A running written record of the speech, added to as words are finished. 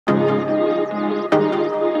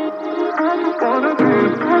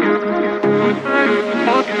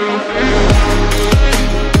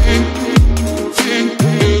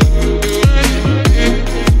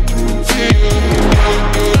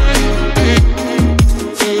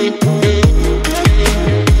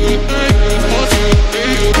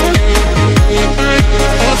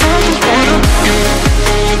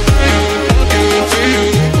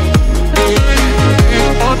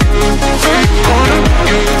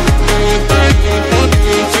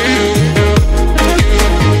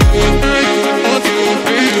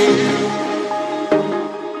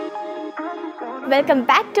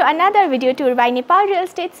to another video tour by Nepal Real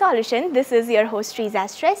Estate Solution. This is your host Riza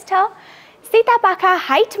Shrestha. Sitapakha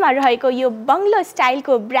height ma raheko yo bungalow style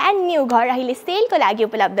ko brand new घर अहिले sale को लागि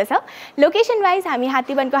उपलब्ध छ. Location wise हामी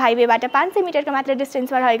हात्तीबन को highway बाट 500 metre को मात्र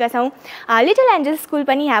डिस्टेन्स मा रहेका छौं. लिटल एन्जल स्कुल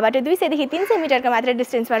पनि यहाँबाट 200 देखि 300 मिटर को मात्र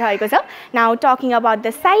डिस्टेन्स मा रहेको छ. Now talking about the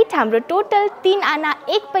site, हाम्रो टोटल 3 आना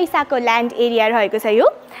 1 पैसा को ल्यान्ड एरिया रहेको छ यो.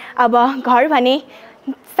 अब घर भने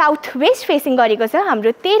साउथ वेस्ट फेसिङ गरेको छ.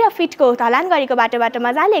 हाम्रो 13 फिट को ढलान गरेको बाटोबाट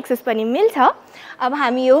मजाले एक्सेस पनि मिल्छ. अब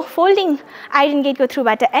हामी यो फोल्डिङ आइरन गेट को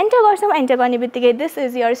थ्रुबाट एन्टर गर्छौं. एन्टर गर्ने बित्तिकै this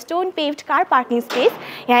is your stone paved car parking space.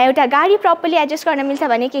 यहाँ एउटा गाडी प्रपरली एडजस्ट गर्न मिल्छ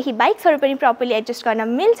भने केही बाइक्सहरु पनि प्रपरली एडजस्ट गर्न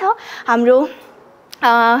मिल्छ. हाम्रो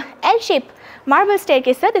एल शेप मार्बल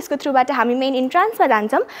स्टेयरकेस छ, त्यसको थ्रुबाट हामी मेन इन्ट्रान्समा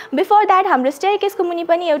जान्छौं. बिफोर दैट हाम्रो स्टेयरकेसको मुनि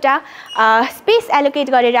पनि एउटा स्पेस एलोकेट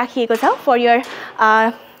गरेर राखिएको छ फर योर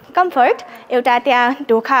कम्फर्ट. एउटा त्यहाँ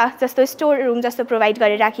ढोका जस्तो स्टोर रुम जस्तो प्रोवाइड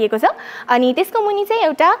गरेर राखिएको छ. अनि त्यसको मुनि चाहिँ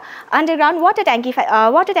एउटा अन्डरग्राउन्ड वाटर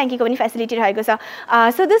ट्याङ्कीको पनि फेसिलिटी रहेको छ.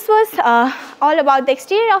 So this was all about the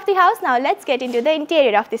exterior of the house. Now let's get into the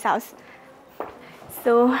interior of this house.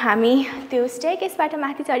 So हामी त्यो स्टेयरकेसबाट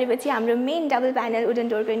माथि चढेपछि हाम्रो main double panel wooden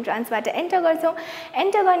डोरको इन्ट्रान्सबाट enter गर्छौं.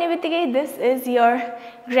 एन्टर गर्ने बित्तिकै this is your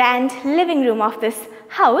grand living room of this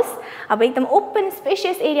house. अब एकदम open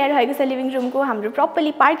spacious area रहेको छ लिभिङ रुमको. हाम्रो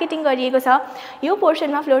प्रपरली पार्केटिङ गरिएको छ. यो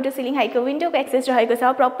पोर्सनमा फ्लोर टु सिलिङ हाइटको विन्डोको एक्सेस रहेको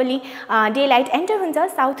छ. प्रपरली डे लाइट एन्टर हुन्छ.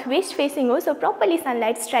 साउथ वेस्ट फेसिङ हो, सो प्रपरली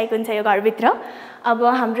सनलाइट स्ट्राइक हुन्छ यो घरभित्र. अब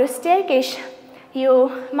हाम्रो स्टेयरकेस यो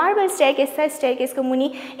मार्बल स्टेयरकेस छ. स्टेयरकेसको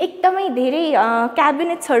मुनि एकदमै धेरै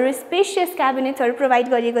क्याबिनेट्सहरु, स्पेसियस क्याबिनेट्सहरु प्रोवाइड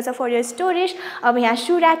गरिएको छ फर योर स्टोरेज. अब यहाँ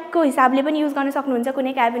शू र्याकको हिसाबले पनि युज गर्न सक्नुहुन्छ.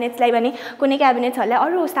 कुनै क्याबिनेट्सलाई भने कुनै क्याबिनेट्सहरुलाई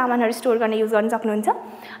अरु सामानहरु स्टोर गर्न युज गर्न सक्नुहुन्छ.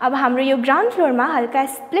 अब हाम्रो यो ग्राउन्ड फ्लोरमा हल्का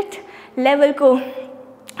स्प्लिट लेभलको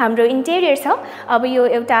हाम्रो इन्टेरियर छ. अब यो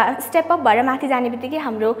एउटा स्टेप अप भएर माथि जाने बित्तिकै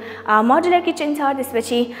हाम्रो मोडुलर किचन छ.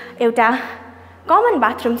 त्यसपछि एउटा कमन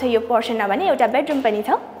बाथरुम छ. यो पोर्सनमा भने एउटा बेडरुम पनि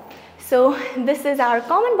छ. So this is our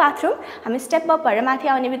common bathroom. हामी स्टेप अप भएर माथि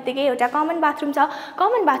आउने बित्तिकै एउटा कमन बाथरुम छ.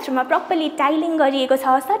 कमन बाथरुममा प्रपरली टाइलिङ गरिएको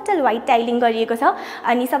छ. सटल व्हाइट टाइलिङ गरिएको छ.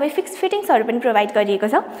 अनि सबै फिक्स फिटिङ्सहरु पनि प्रोवाइड गरिएको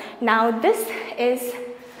छ. Now this is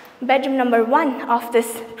bedroom number 1 of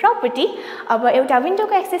this property. अब एउटा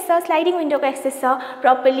विन्डोको एक्सेस छ, स्लाइडिङ विन्डोको एक्सेस छ.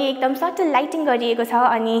 प्रपरली एकदम सटल लाइटिङ गरिएको छ.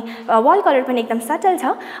 अनि वाल कलर पनि एकदम सटल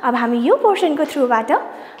छ. अब हामी यो पोर्सनको थ्रुबाट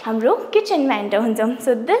हाम्रो किचनमा एन्टर हुन्छौं.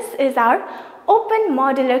 So this is our open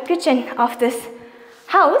modular kitchen of this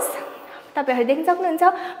house. तपाईहरु देख्न सक्नुहुन्छ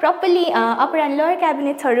properly upper and lower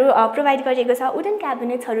क्याबिनेट्सहरु provide गरिएको छ. वुडन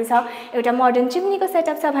क्याबिनेट्सहरु छ. एउटा मोडर्न चिम्नीको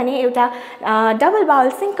सेटअप छ भने एउटा डबल बाउल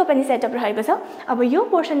सिङ्कको पनि सेटअप रहेको छ. अब यो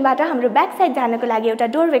पोर्सनबाट हाम्रो ब्याक साइड जानको लागि एउटा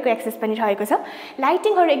डोरवेको एक्सेस पनि रहेको छ.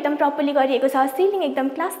 लाइटिङहरु एकदम प्रपरली गरिएको छ. सिलिङ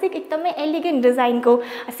एकदम क्लासिक, एकदमै एलिगेन्ट डिजाइनको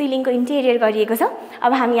सिलिङको इन्टेरियर गरिएको छ.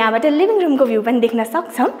 अब हामी यहाँबाट लिभिङ रुमको भ्यू पनि देख्न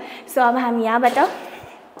सक्छौं. सो अब हामी यहाँबाट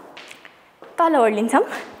तल ओर्लिन्छौं.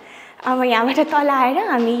 अब यहाँबाट तल आएर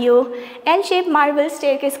हामी यो एल शेप मार्बल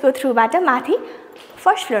स्टेयरकेसको थ्रुबाट माथि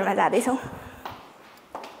first फ्लोरमा जाँदैछौं.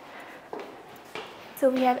 So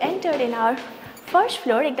we have entered in our first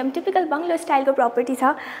floor. एकदम टिपिकल बङ्गलो स्टाइलको प्रपर्टी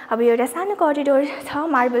छ. अब एउटा सानो करिडोर छ,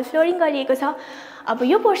 मार्बल फ्लोरिङ गरिएको छ. अब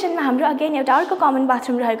यो पोर्सनमा हाम्रो अगेन एउटा अर्को कमन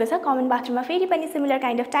बाथरुम रहेको छ. कमन बाथरुममा फेरि पनि सिमिलर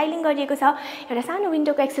काइन्ड अफ टाइलिङ गरिएको छ. एउटा सानो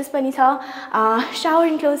विन्डोको एक्सेस पनि छ.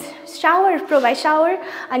 शावर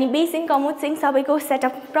अनि बेसिन, कमोड, सिङ्क सबैको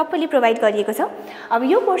सेटअप प्रपरली प्रोवाइड गरिएको छ. अब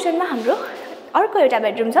यो पोर्सनमा हाम्रो अर्को एउटा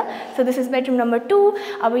बेडरुम छ. So this is bedroom number 2.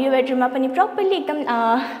 अब यो बेडरुममा पनि प्रपरली एकदम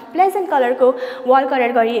प्लेजेन्ट कलरको वाल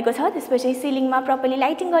कलर गरिएको छ. त्यसपछि सिलिङमा प्रपरली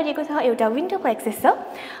लाइटिङ गरिएको छ. एउटा विन्डोको एक्सेस छ.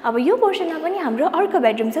 अब यो पोर्सनमा पनि हाम्रो अर्को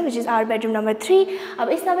बेडरुम छ which is our bedroom number 3.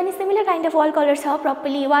 अब यसमा पनि similar kind of wall colour छ.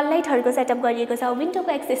 प्रपरली वाल लाइटहरुको सेटअप गरिएको छ.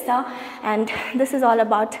 विन्डोको एक्सेस छ. And this is all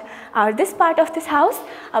about our this part of this house.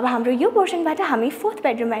 अब हाम्रो यो पोर्सनबाट हामी fourth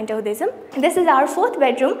बेडरुममा enter हुँदैछौँ. This is our fourth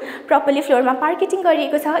bedroom. Properly फ्लोरमा पार्केटिङ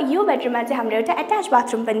गरिएको छ. यो बेडरुममा चाहिँ हाम्रो एउटा एट्याच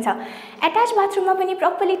बाथरुम पनि छ. एट्याच बाथरुममा पनि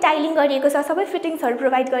प्रपरली टाइलिङ गरिएको छ. सबै फिटिङ्सहरु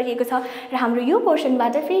प्रोवाइड गरिएको छ. र हाम्रो यो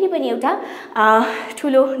पोर्सनबाट फेरि पनि एउटा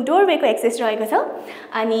ठुलो डोरवेको एक्सेस रहेको छ.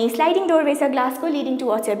 अनि स्लाइडिङ डोरवे छ ग्लासको, leading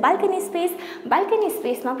towards your balcony space. Balcony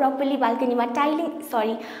स्पेसमा properly बाल्कनीमा टाइलिङ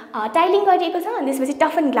गरिएको छ. अनि त्यसपछि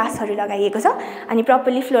टफन ग्लासहरु लगाइएको छ. अनि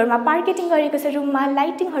प्रपरली फ्लोरमा पार्केटिङ गरेको छ. रुममा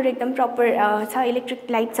लाइटिङहरु एकदम प्रपर छ, इलेक्ट्रिक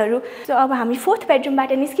लाइट्सहरु. सो अब हामी फोर्थ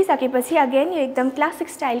बेडरुमबाट निस्किसकेपछि अगेन यो एकदम क्लासिक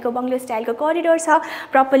स्टाइलको बङ्गलो स्टाइलको करिडोर छ.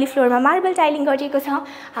 प्रपरली फ्लोरमा मार्बल टाइलिङ गरिएको छ.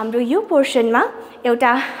 हाम्रो यो पोर्सनमा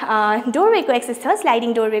एउटा डोरवेको एक्सेस छ,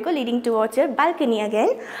 sliding डोरवेको, leading towards your balcony again.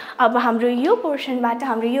 अब हाम्रो यो पोर्सनबाट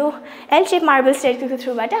हाम्रो यो एल शेप मार्बल स्टेयरकेसको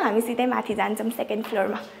थ्रुबाट हामी सिधै माथि जान्छौँ सेकेन्ड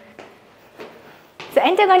फ्लोरमा. सो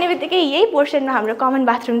एन्टर गर्ने बित्तिकै यही पोर्सनमा हाम्रो कमन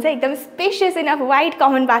बाथरुम छ एकदम spacious enough wide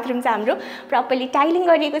common bathroom छ हाम्रो प्रपरली टाइलिङ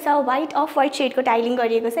गरिएको छ वाइट अफ वाइट शेडको टाइलिङ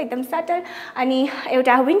गरिएको छ एकदम सटल अनि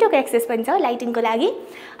एउटा विन्डोको एक्सेस पनि छ लाइटिङको लागि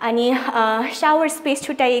अनि शावर स्पेस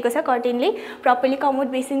छुट्याइएको छ कर्टेनले प्रपरली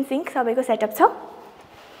कमोड बेसिन सिङ्क सबैको सेटअप छ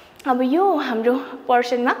अब यो हाम्रो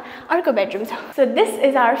पोर्सनमा अर्को बेडरुम छ so this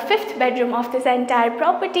is our 5th bedroom of this entire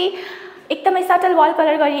property एकदमै सटल वाल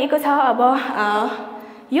कलर गरिएको छ अब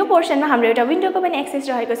यो पोर्सनमा हाम्रो एउटा विन्डोको पनि एक्सेस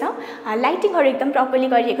रहेको छ लाइटिङहरु एकदम प्रपरली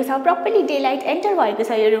गरिएको छ प्रपरली डे लाइट एन्टर भएको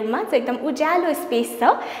छ यो रुममा चाहिँ एकदम उज्यालो स्पेस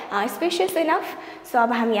छ स्पेसियस इनफ सो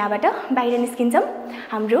अब हामी यहाँबाट बाहिर निस्किन्छौँ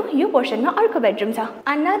हाम्रो यो पोर्सनमा अर्को बेडरुम छ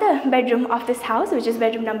another bedroom of this house which is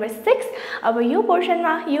bedroom number 6 अब यो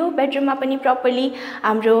पोर्सनमा यो बेडरुममा पनि प्रपरली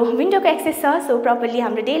हाम्रो विन्डोको एक्सेस छ सो प्रपरली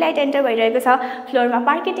हाम्रो डे लाइट एन्टर भइरहेको छ फ्लोरमा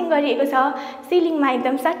पार्केटिङ गरिएको छ सिलिङमा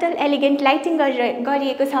एकदम सटल एलिगेन्ट लाइटिङ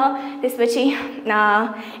गरिएको छ त्यसपछि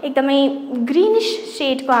एकदमै ग्रीनिश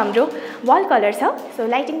शेडको हाम्रो वाल कलर छ सो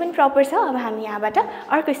लाइटिङ पनि प्रपर छ अब हामी यहाँबाट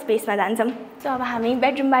अर्को स्पेसमा जान्छौँ सो अब हामी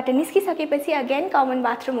बेडरुमबाट निस्किसकेपछि अगेन कमन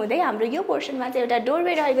बाथरुम हुँदै हाम्रो यो पोर्सनमा चाहिँ एउटा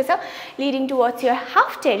डोरवे रहेको छ leading towards your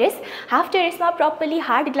half टेरेसमा properly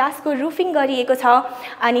hard ग्लासको रुफिङ गरिएको छ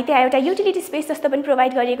अनि त्यहाँ एउटा युटिलिटी स्पेस जस्तो पनि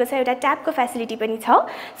प्रोभाइड गरिएको छ एउटा ट्यापको फेसिलिटी पनि छ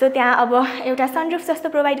सो त्यहाँ अब एउटा सनरुफ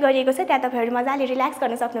जस्तो प्रोभाइड गरिएको छ त्यहाँ तपाईहरु मजाले रिल्याक्स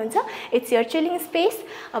गर्न सक्नुहुन्छ इट्स योर चिलिङ स्पेस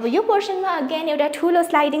अब यो पोर्सनमा अगेन एउटा ठुलो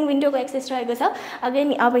स्लाइडिङ विन्डोको एक्सेस रहेको छ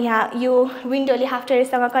अगेन अब यहाँ यो विन्डोले हाफ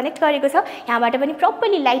टेरेससँग कनेक्ट गरेको छ यहाँबाट पनि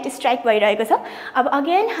प्रपरली लाइट स्ट्राइक भइरहेको छ अब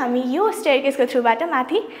अगेन हामी यो स्टेयरकेसको थ्रुबाट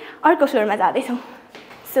माथि अर्को फ्लोरमा जाँदैछौँ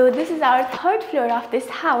so this is our 3rd floor of this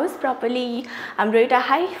house properly हाम्रो एउटा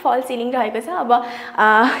हाई फल सिलिङ रहेको छ अब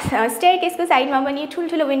स्टेयरकेसको साइडमा पनि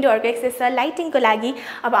ठुल्ठुलो विन्डोहरुको एक्सेस छ लाइटिङको लागि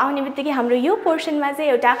अब आउने बित्तिकै हाम्रो यो पोर्सनमा चाहिँ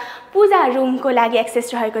एउटा पूजा रुमको लागि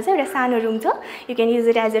एक्सेस रहेको छ एउटा सानो रुम छ you can use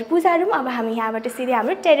it as a Puja room अब हामी यहाँबाट सिधै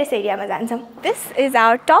हाम्रो टेरेस एरियामा जान्छौँ this is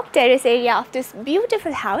our top terrace area of this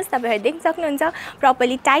beautiful house तपाईहरु देख्न सक्नुहुन्छ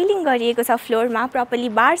प्रपरली टाइलिङ गरिएको छ फ्लोरमा प्रपरली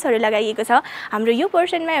बार्सहरु लगाइएको छ हाम्रो यो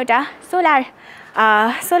पोर्सनमा एउटा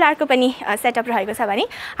सोलरको पनि सेटअप रहेको छ भने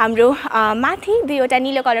हाम्रो माथि दुईवटा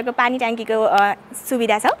नीलो कलरको पानी ट्याङ्कीको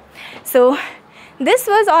सुविधा छ so this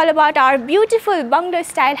was all about our beautiful bungalow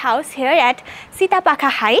style house here at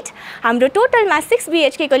Sitapakha height हाम्रो टोटलमा 6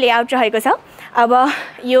 BHK को लेआउट रहेको छ अब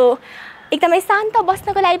यो एकदमै शान्त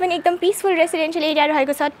बस्नको लागि पनि एकदम पिसफुल रेसिडेन्शियल एरिया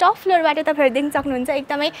रहेको छ टप फ्लोरबाट तपाईहरु देख्न सक्नुहुन्छ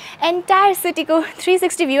एकदमै एन्टायर सिटीको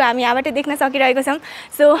 360 भ्यू हामी यहाँबाट देख्न सकिरहेको छौं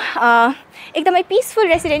सो एकदमै पिसफुल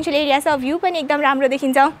रेसिडेन्शियल एरिया छ भ्यू पनि एकदम राम्रो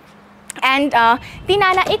देखिन्छ एन्ड 3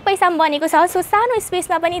 आना 1 पैसामा बनेको छ सो सानो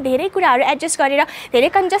स्पेसमा पनि धेरै कुराहरु एडजस्ट गरेर धेरै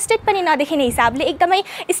कन्जस्टेड पनि नदेखिने हिसाबले एकदमै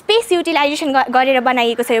स्पेस युटिलाइजेसन गरेर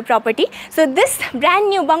बनाइएको छ यो property so this brand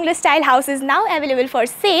new bungalow style house is now available for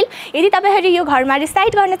sale यदि तपाईहरु यो घरमा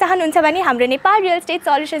रिसाइड गर्न चाहनुहुन्छ भने हाम्रो नेपाल रियल एस्टेट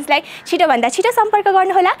सल्युशन्सलाई छिटोभन्दा छिटो सम्पर्क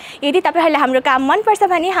गर्नुहोला यदि तपाईहरुलाई हाम्रो काम मन पर्छ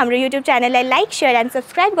भने हाम्रो युट्युब च्यानललाई लाइक शेयर एन्ड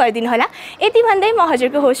सब्स्क्राइब गरिदिनु होला यति भन्दै म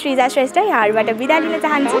हजुरको होस्ट रिजा श्रेष्ठ यहाँहरुबाट बिदा लिन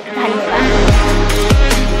चाहन्छु धन्यवाद